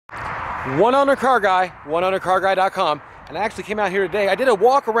One owner car guy, oneownercarguy.com, and I actually came out here today. I did a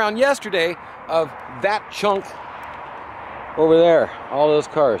walk around yesterday of that chunk over there. All those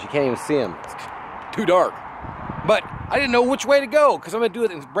cars, you can't even see them. It's too dark. But I didn't know which way to go because I'm gonna do it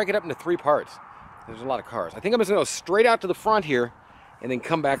and break it up into 3 parts. There's a lot of cars. I think I'm just gonna go straight out to the front here and then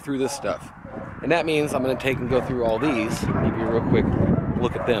come back through this stuff. And that means I'm gonna take and go through all these, give you a real quick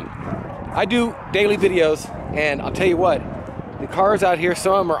look at them. I do daily videos, and I'll tell you what, the cars out here,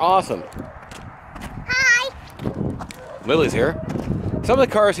 some of them are awesome. Hi! Lily's here. Some of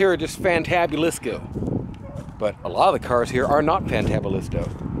the cars here are just fantabulisco. But a lot of the cars here are not fantabulisto.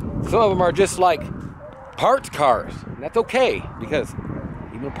 Some of them are just like parts cars. And that's okay, because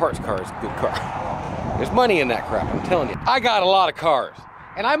even a parts car is a good car. There's money in that crap, I'm telling you. I got a lot of cars.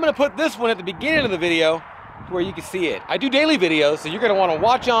 And I'm gonna put this one at the beginning of the video to where you can see it. I do daily videos, so you're gonna wanna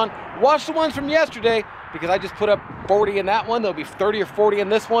watch the ones from yesterday, because I just put up 40 in that one. There'll be 30 or 40 in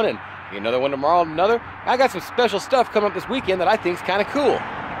this one, and another one tomorrow, another. I got some special stuff coming up this weekend that I think is kind of cool.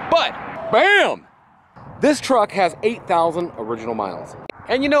 But, bam! This truck has 8,000 original miles.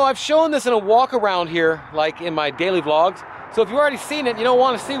 And you know, I've shown this in a walk around here, like in my daily vlogs. So if you've already seen it, you don't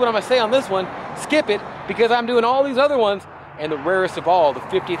want to see what I'm gonna say on this one, skip it, because I'm doing all these other ones, and the rarest of all, the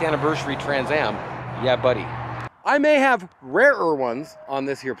 50th anniversary Trans Am. Yeah, buddy. I may have rarer ones on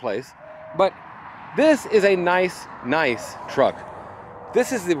this here place, but this is a nice truck.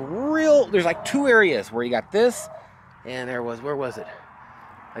 This is the real, there's like 2 areas where you got this, and there was, where was it?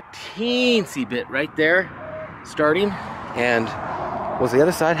 A teensy bit right there, starting, and was the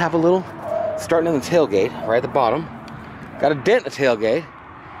other side have a little, starting in the tailgate, right at the bottom. Got a dent in the tailgate,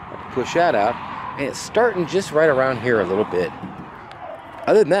 have to push that out, and it's starting just right around here a little bit.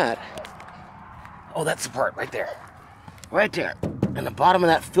 Other than that, oh, that's the part right there. Right there. And the bottom of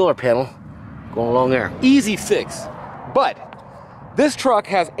that filler panel going along there. Easy fix. But this truck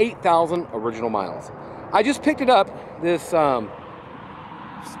has 8,000 original miles. I just picked it up this fall.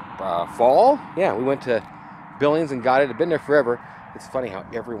 Yeah, we went to Billings and got it. It's been there forever. It's funny how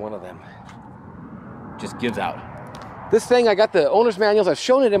every one of them just gives out. This thing, I got the owner's manuals. I've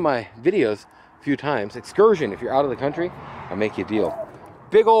shown it in my videos a few times. Excursion, if you're out of the country, I'll make you a deal.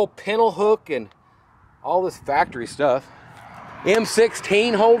 Big old pintle hook and all this factory stuff.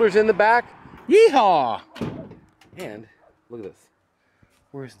 M16 holders in the back. Yeehaw! And look at this.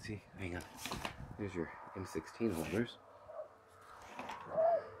 Where's the, hang on. There's your M16 holders.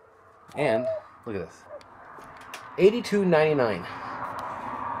 And look at this. $82.99.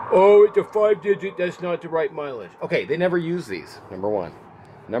 Oh, it's a 5-digit, that's not the right mileage. Okay, they never use these, number 1.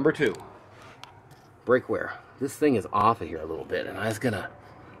 Number 2, brake wear. This thing is off of here a little bit, and I was gonna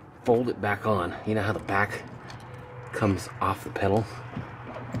fold it back on. You know how the back comes off the pedal?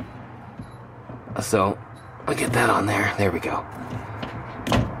 So, I'll get that on there. There we go.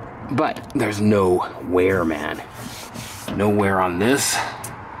 But there's no wear, man. No wear on this.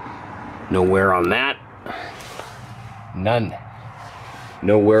 No wear on that. None.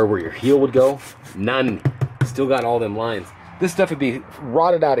 No wear where your heel would go. None. Still got all them lines. This stuff would be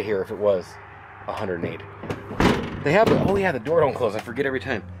rotted out of here if it was 108. They have the, oh yeah, the door don't close. I forget every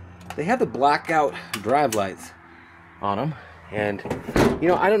time. They have the blackout drive lights on them. And, you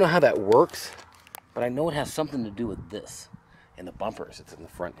know, I don't know how that works, but I know it has something to do with this and the bumpers. It's in the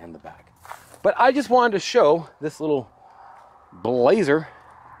front and the back. But I just wanted to show this little Blazer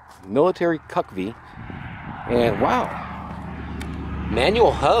military cuck V. And wow,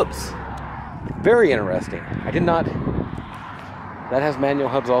 manual hubs. Very interesting. I did not, that has manual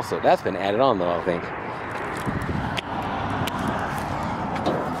hubs also. That's been added on though, I think.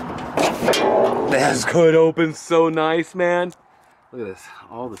 That's good open, so nice, man. Look at this,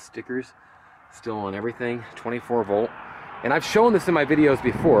 all the stickers still on everything, 24 volt. And I've shown this in my videos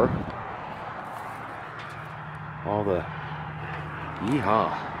before. All the,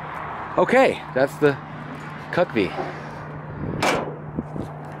 yeehaw. Okay, that's the Cuck V.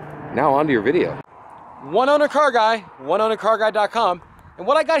 Now on to your video. One owner car guy, oneownercarguy.com. And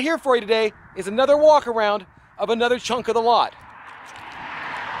what I got here for you today is another walk around of another chunk of the lot.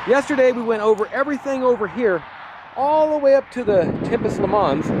 Yesterday we went over everything over here, all the way up to the Tempest Le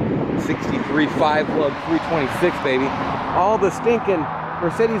Mans, 63 5-lug 326, baby. All the stinking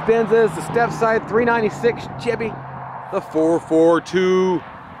Mercedes-Benzes, the step side 396 Chevy, the 442,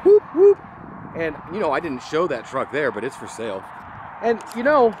 whoop, whoop. And, you know, I didn't show that truck there, but it's for sale. And, you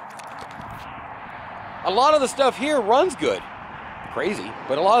know, a lot of the stuff here runs good. Crazy,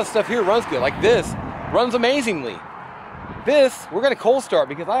 but a lot of stuff here runs good. Like this, runs amazingly. This, we're gonna cold start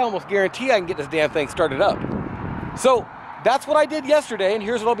because I almost guarantee I can get this damn thing started up. So, that's what I did yesterday, and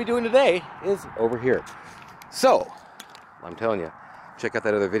here's what I'll be doing today, is over here. So, I'm telling you, check out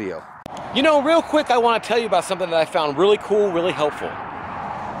that other video. You know, real quick, I want to tell you about something that I found really cool, really helpful.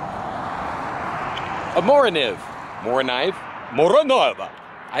 A MORAKNIV. MORAKNIV.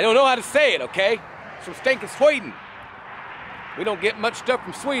 I don't know how to say it, okay? It's from stinking Sweden. We don't get much stuff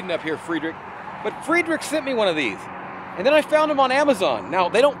from Sweden up here, Friedrich. But Friedrich sent me one of these. And then I found them on Amazon. Now,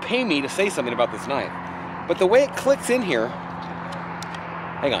 they don't pay me to say something about this knife. But the way it clicks in here...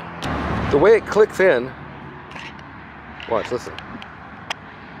 Hang on. The way it clicks in... Watch, listen.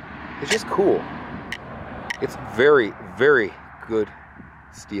 It's just cool. It's very, very good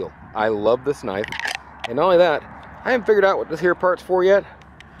steel. I love this knife. And not only that, I haven't figured out what this here part's for yet.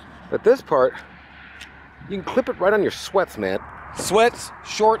 But this part, you can clip it right on your sweats, man. Sweats,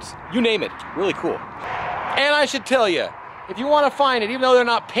 shorts, you name it. Really cool. And I should tell you, if you want to find it, even though they're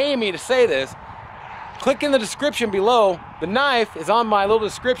not paying me to say this, click in the description below. The knife is on my little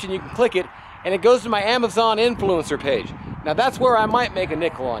description. You can click it, and it goes to my Amazon influencer page. Now that's where I might make a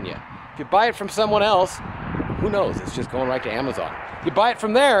nickel on you. If you buy it from someone else, who knows? It's just going right to Amazon. If you buy it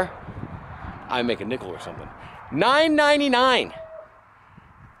from there, I make a nickel or something. $9.99.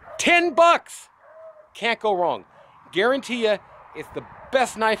 $10. Can't go wrong. Guarantee you, it's the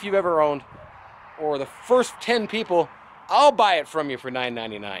best knife you've ever owned. Or the first 10 people, I'll buy it from you for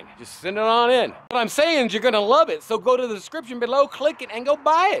 $9.99. Just send it on in. What I'm saying is you're gonna love it, so go to the description below, click it, and go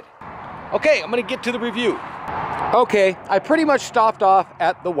buy it. Okay, I'm gonna get to the review. Okay, I pretty much stopped off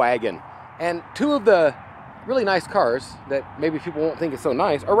at the Wagon. And two of the really nice cars that maybe people won't think is so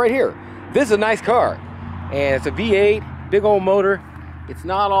nice are right here. This is a nice car. And it's a V8, big old motor. It's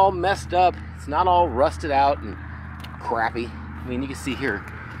not all messed up. It's not all rusted out and crappy. I mean, you can see here,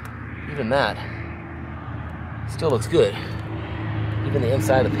 even that still looks good. Even the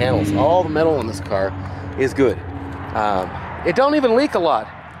inside of the panels, all the metal in this car is good. It don't even leak a lot.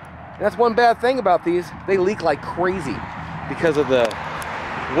 And that's one bad thing about these. They leak like crazy because of the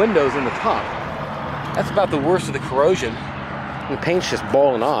windows in the top. That's about the worst of the corrosion. The paint's just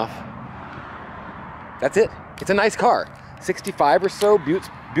balling off. That's it. It's a nice car. 65 or so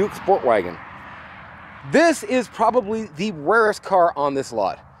Buick Sport Wagon. This is probably the rarest car on this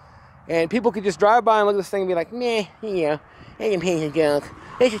lot. And people could just drive by and look at this thing and be like, meh, yeah, I can paint your junk.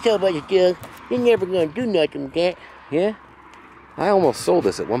 They should tell about your junk. You're never gonna do nothing with that. Yeah? I almost sold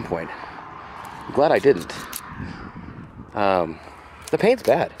this at one point. I'm glad I didn't. The paint's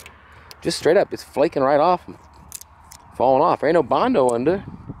bad. Just straight up, it's flaking right off, falling off. There ain't no Bondo under.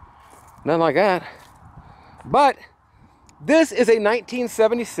 Nothing like that. But this is a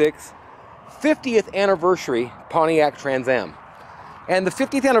 1976 50th anniversary Pontiac Trans Am. And the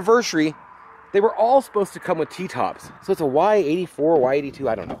 50th anniversary, they were all supposed to come with T-tops. So it's a Y84, Y82,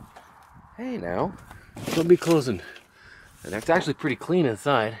 I don't know. Hey now, don't be closing. And that's actually pretty clean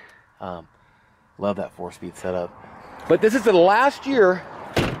inside. Love that 4-speed setup. But this is the last year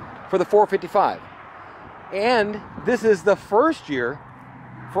for the 455. And this is the first year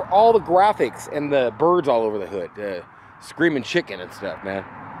for all the graphics and the birds all over the hood. Screaming chicken and stuff, man.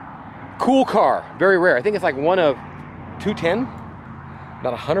 Cool car, very rare. I think it's like one of 210.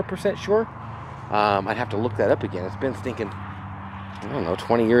 Not 100% sure. I'd have to look that up again. It's been stinking, I don't know,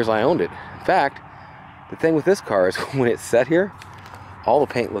 20 years I owned it. In fact, the thing with this car is when it's set here, all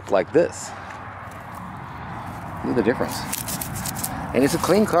the paint looked like this. Look at the difference. And it's a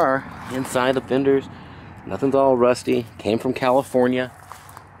clean car. Inside the fenders, nothing's all rusty. Came from California.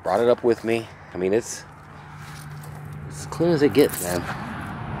 Brought it up with me. I mean, it's as clean as it gets, man.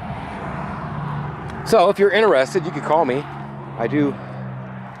 So if you're interested, you could call me. I do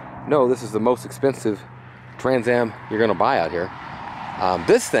know this is the most expensive Trans Am you're gonna buy out here.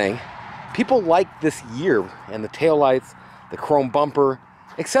 This thing, people like this year, and the taillights, the chrome bumper,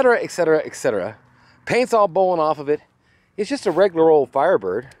 etc., etc., etc. Paint's all bowling off of it. It's just a regular old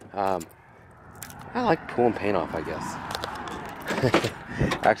Firebird. I like pulling paint off, I guess.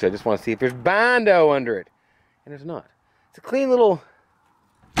 Actually, I just want to see if there's Bondo under it. And there's not. It's a clean little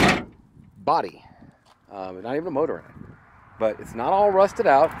body. Not even a motor in it. But it's not all rusted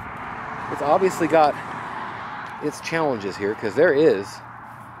out. It's obviously got its challenges here, because there is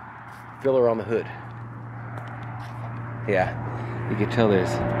filler on the hood. Yeah, you can tell there's...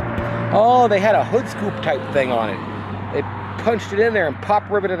 Oh, they had a hood scoop type thing on it. They punched it in there and pop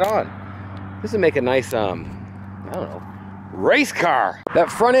riveted it on. This would make a nice, I don't know, race car. That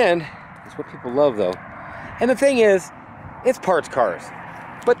front end is what people love, though. And the thing is, it's parts cars.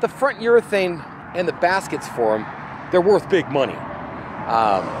 But the front urethane and the baskets for them, they're worth big money.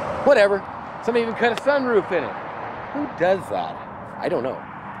 Whatever. Some even cut a sunroof in it. Who does that? I don't know.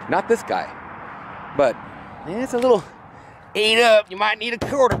 Not this guy. But yeah, it's a little ate up. You might need a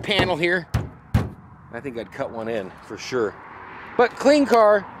quarter panel here. I think I'd cut one in for sure. But clean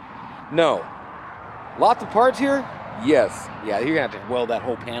car, no. Lots of parts here? Yes. Yeah, you're gonna have to weld that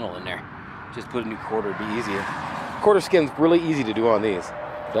whole panel in there. Just put a new quarter, it'd be easier. Quarter skin's really easy to do on these.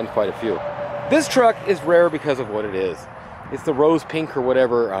 I've done quite a few. This truck is rare because of what it is. It's the rose pink or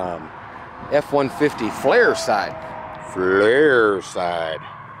whatever F-150 flare side. Flare side.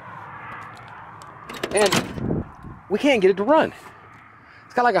 And we can't get it to run.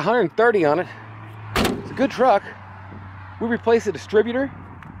 It's got like 130 on it. It's a good truck. We replaced the distributor.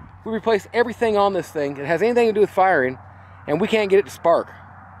 We replaced everything on this thing. It has anything to do with firing, and we can't get it to spark.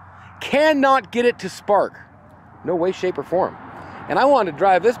 Cannot get it to spark. No way, shape, or form. And I wanted to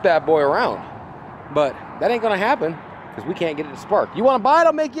drive this bad boy around, but that ain't gonna happen because we can't get it to spark. You wanna buy it?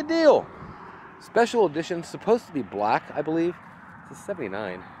 I'll make you a deal. Special edition, supposed to be black, I believe. It's a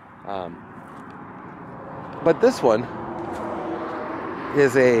 79. But this one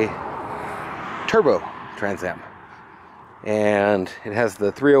is a turbo Trans Am. And it has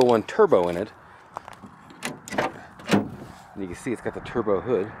the 301 turbo in it. And you can see it's got the turbo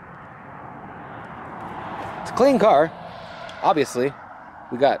hood. It's a clean car. Obviously,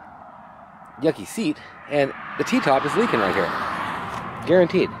 we got yucky seat, and the T-top is leaking right here.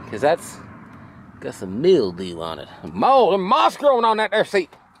 Guaranteed, because that's got some mildew on it. Mold and moss growing on that there seat.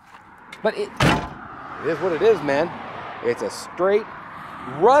 But it is what it is, man. It's a straight,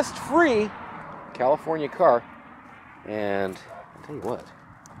 rust-free California car. And I'll tell you what,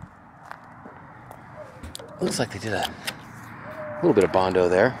 looks like they did a little bit of Bondo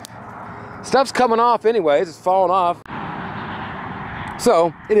there. Stuff's coming off anyways, it's falling off.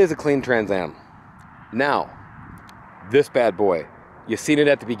 So, it is a clean Trans Am. Now, this bad boy. You've seen it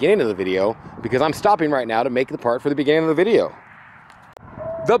at the beginning of the video because I'm stopping right now to make the part for the beginning of the video.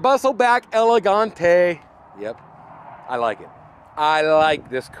 The Bustleback Elegante. Yep, I like it. I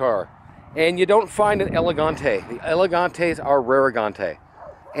like this car. And you don't find an Elegante. The Elegantes are rarigante.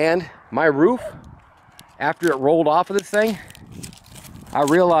 And my roof, after it rolled off of this thing, I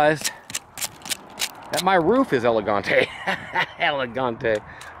realized that my roof is Elegante. Elegante.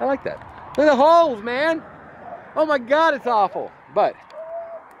 I like that. Look at the holes, man. Oh my God, it's awful. But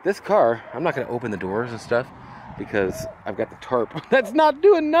this car, I'm not going to open the doors and stuff because I've got the tarp that's not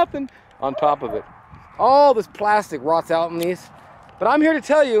doing nothing on top of it. All this plastic rots out in these. But I'm here to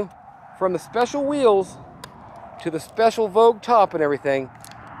tell you, from the special wheels to the special Vogue top and everything,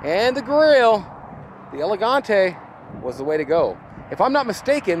 and the grill, the Elegante was the way to go. If I'm not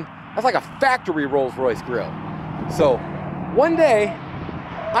mistaken, that's like a factory Rolls-Royce grill. So one day,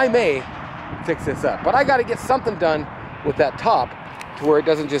 I may fix this up. But I got to get something done with that top to where it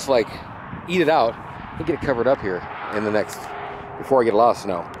doesn't just like eat it out and get it covered up here in the next, before I get a lot of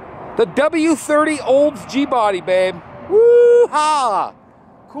snow. The W30 Olds G-Body, babe. Woo-ha!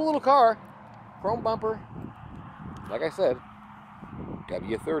 Cool little car, chrome bumper, like I said,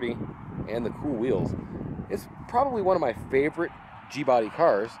 W30, and the cool wheels. It's probably one of my favorite G-body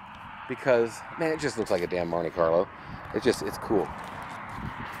cars because, man, it just looks like a damn Monte Carlo. It's cool.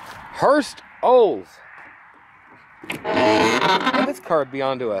 Hurst Olds. And this car would be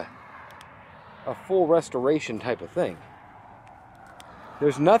onto a full restoration type of thing.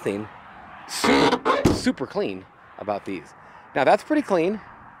 There's nothing super clean about these. Now that's pretty clean.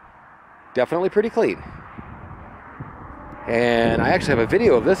 Definitely pretty clean. And I actually have a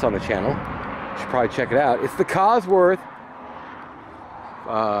video of this on the channel. You should probably check it out. It's the Cosworth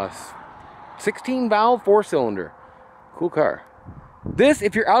 16 valve 4-cylinder. Cool car. This,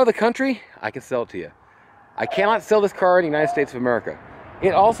 if you're out of the country, I can sell it to you. I cannot sell this car in the United States of America.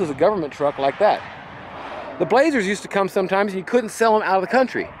 It also is a government truck like that. The Blazers used to come sometimes and you couldn't sell them out of the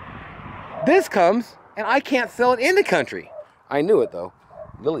country. This comes and I can't sell it in the country. I knew it though.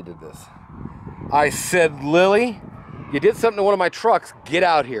 Lily did this. I said, Lily, you did something to one of my trucks. Get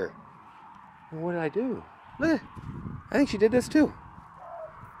out here. And what did I do? I think she did this too.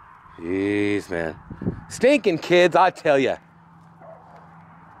 Jeez, man. Stinking kids, I tell you.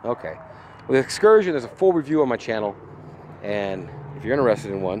 Okay. With Excursion, there's a full review on my channel. And if you're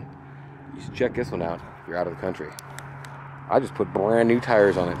interested in one, you should check this one out if you're out of the country. I just put brand new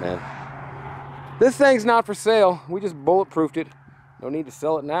tires on it, man. This thing's not for sale. We just bulletproofed it. No need to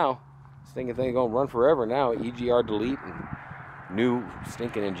sell it now. This thing is gonna run forever now. EGR delete and new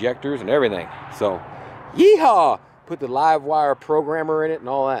stinking injectors and everything. So, yeehaw! Put the live wire programmer in it and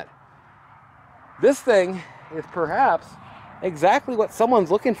all that. This thing is perhaps exactly what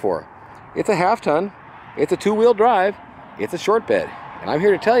someone's looking for. It's a half-ton. It's a 2-wheel drive. It's a short bed. And I'm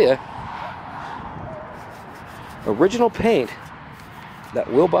here to tell you, original paint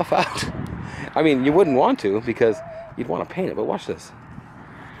that will buff out. I mean, you wouldn't want to because you'd want to paint it, but watch this.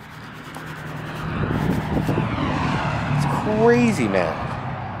 It's crazy,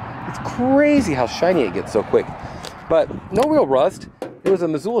 man. It's crazy how shiny it gets so quick. But no real rust. It was a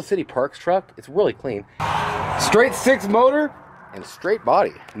Missoula City Parks truck. It's really clean. Straight 6 motor and straight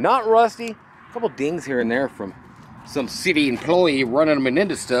body. Not rusty. A couple dings here and there from some city employee running them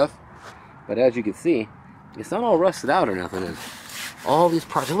into stuff. But as you can see, it's not all rusted out or nothing. It's all these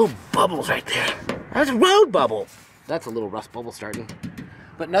parts, little bubbles right there. That's a road bubble. That's a little rust bubble starting.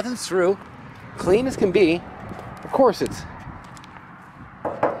 But nothing's through. Clean as can be. Of course, it's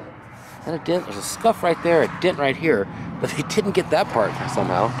and a dent. There's a scuff right there, a dent right here, but they didn't get that part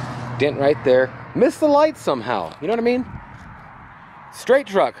somehow. Dent right there. Missed the light somehow. You know what I mean? Straight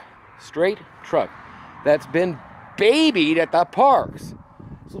truck. Straight truck. That's been babied at the parks.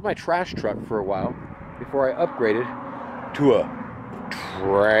 This was my trash truck for a while before I upgraded to a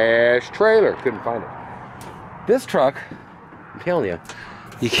trash trailer. Couldn't find it. This truck, I'm telling you,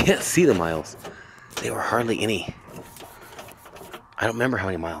 you can't see the miles. They were hardly any. I don't remember how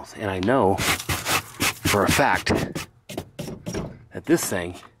many miles. And I know for a fact that this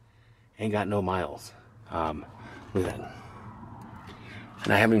thing ain't got no miles. Look at that.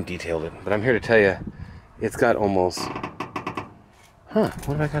 And I haven't even detailed it, but I'm here to tell you it's got almost, what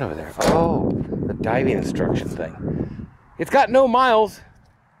have I got over there? Oh, the diving instruction thing. It's got no miles.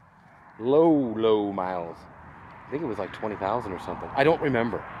 Low miles. I think it was like 20,000 or something. I don't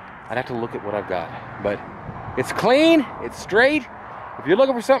remember. I'd have to look at what I've got. But it's clean, it's straight. If you're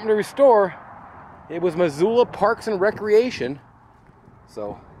looking for something to restore, it was Missoula Parks and Recreation.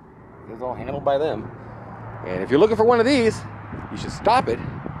 So it was all handled by them. And if you're looking for one of these, you should stop it.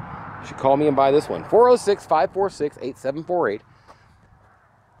 You should call me and buy this one. 406-546-8748.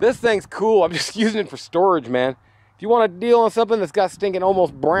 This thing's cool. I'm just using it for storage, man. If you want to deal on something that's got stinking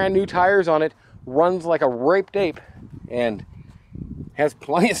almost brand new tires on it, runs like a raped ape, and has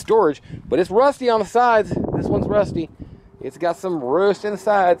plenty of storage, but it's rusty on the sides. This one's rusty. It's got some rust in the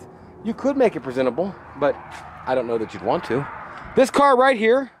sides. You could make it presentable, but I don't know that you'd want to. This car right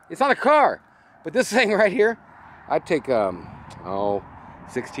here, it's not a car, but this thing right here, I'd take,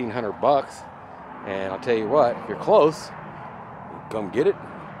 $1,600. And I'll tell you what, if you're close, come get it,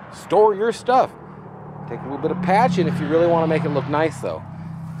 store your stuff. Take a little bit of patching if you really want to make it look nice, though.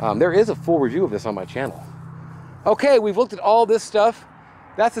 There is a full review of this on my channel. Okay, we've looked at all this stuff.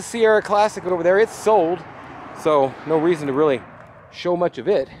 That's a Sierra Classic over there. It's sold, so no reason to really show much of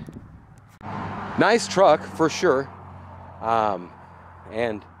it. Nice truck, for sure.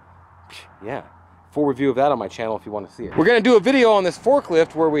 And, yeah, full review of that on my channel if you want to see it. We're going to do a video on this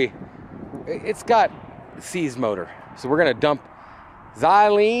forklift where it's got seized motor. So we're going to dump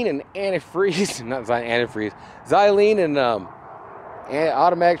xylene and antifreeze, not antifreeze, xylene and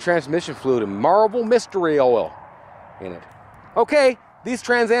automatic transmission fluid and Marvel mystery oil in it. Okay, these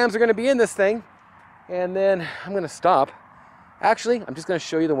Trans Ams are going to be in this thing, and then I'm going to stop. Actually, I'm just going to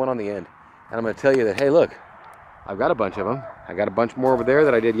show you the one on the end, and I'm going to tell you that, hey, look, I've got a bunch of them. I got a bunch more over there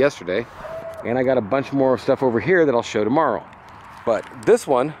that I did yesterday, and I got a bunch more stuff over here that I'll show tomorrow. But this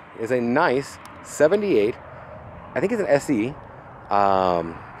one is a nice 78. I think it's an SE.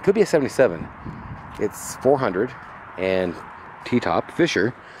 Could be a 77. It's 400 and T-top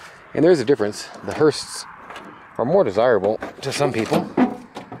Fisher, and there's a difference. The Hearsts are more desirable to some people.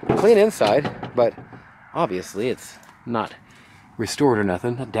 Clean inside, but obviously it's not restored or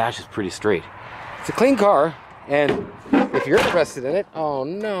nothing. The dash is pretty straight. It's a clean car, and if you're interested in it, oh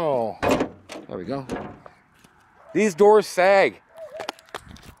no, there we go. These doors sag.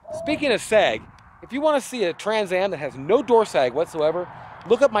 Speaking of sag, if you want to see a Trans Am that has no door sag whatsoever,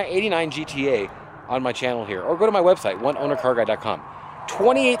 look up my 89 GTA on my channel here, or go to my website, oneownercarguy.com.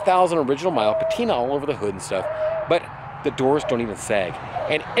 28,000 original mile, patina all over the hood and stuff, but the doors don't even sag.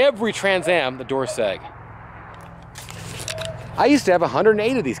 And every Trans Am, the doors sag. I used to have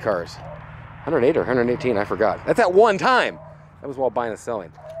 108 of these cars. 108 or 118, I forgot. That's at one time. That was while buying and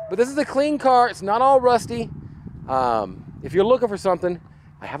selling. But this is a clean car. It's not all rusty. If you're looking for something,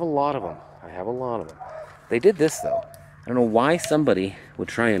 I have a lot of them. They did this, though. I don't know why somebody would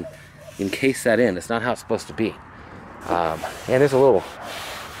try and encase that in. It's not how it's supposed to be. And there's a little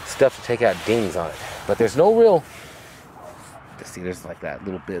stuff to take out dings on it. But there's no real... See, there's like that,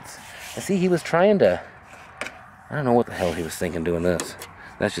 little bits. And see, he was trying to... I don't know what the hell he was thinking doing this.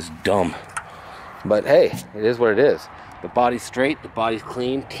 That's just dumb. But hey, it is what it is. The body's straight, the body's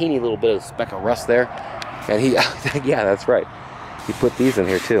clean. Teeny little bit of speck of rust there. And he... yeah, that's right. He put these in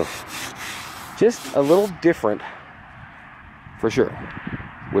here, too. Just a little different, for sure.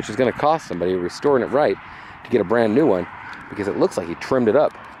 Which is going to cost somebody restoring it right to get a brand new one, because it looks like he trimmed it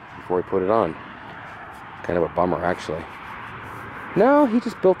up before he put it on. Kind of a bummer, actually. No, he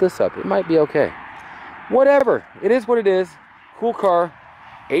just built this up. It might be okay. whatever. It is what it is. Cool car.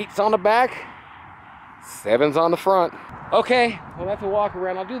 8's on the back, 7's on the front. Okay, well that's a walk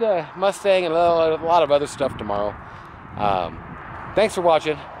around. I'll do the Mustang and a lot of other stuff tomorrow. Thanks for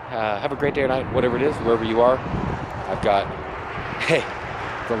watching. Have a great day or night, whatever it is, wherever you are. I've got, hey,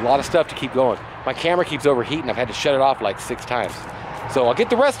 it's a lot of stuff to keep going. My camera keeps overheating. I've had to shut it off like 6 times. So I'll get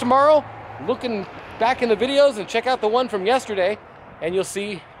the rest tomorrow. Looking back in the videos and check out the one from yesterday, and you'll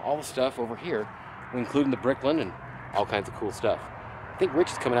see all the stuff over here, including the Brickland and all kinds of cool stuff. I think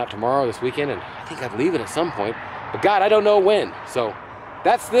Rich is coming out tomorrow, this weekend, and I think I'm leaving at some point. But God, I don't know when. So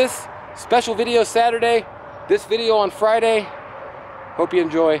that's this special video Saturday, this video on Friday. Hope you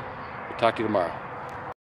enjoy. We'll talk to you tomorrow.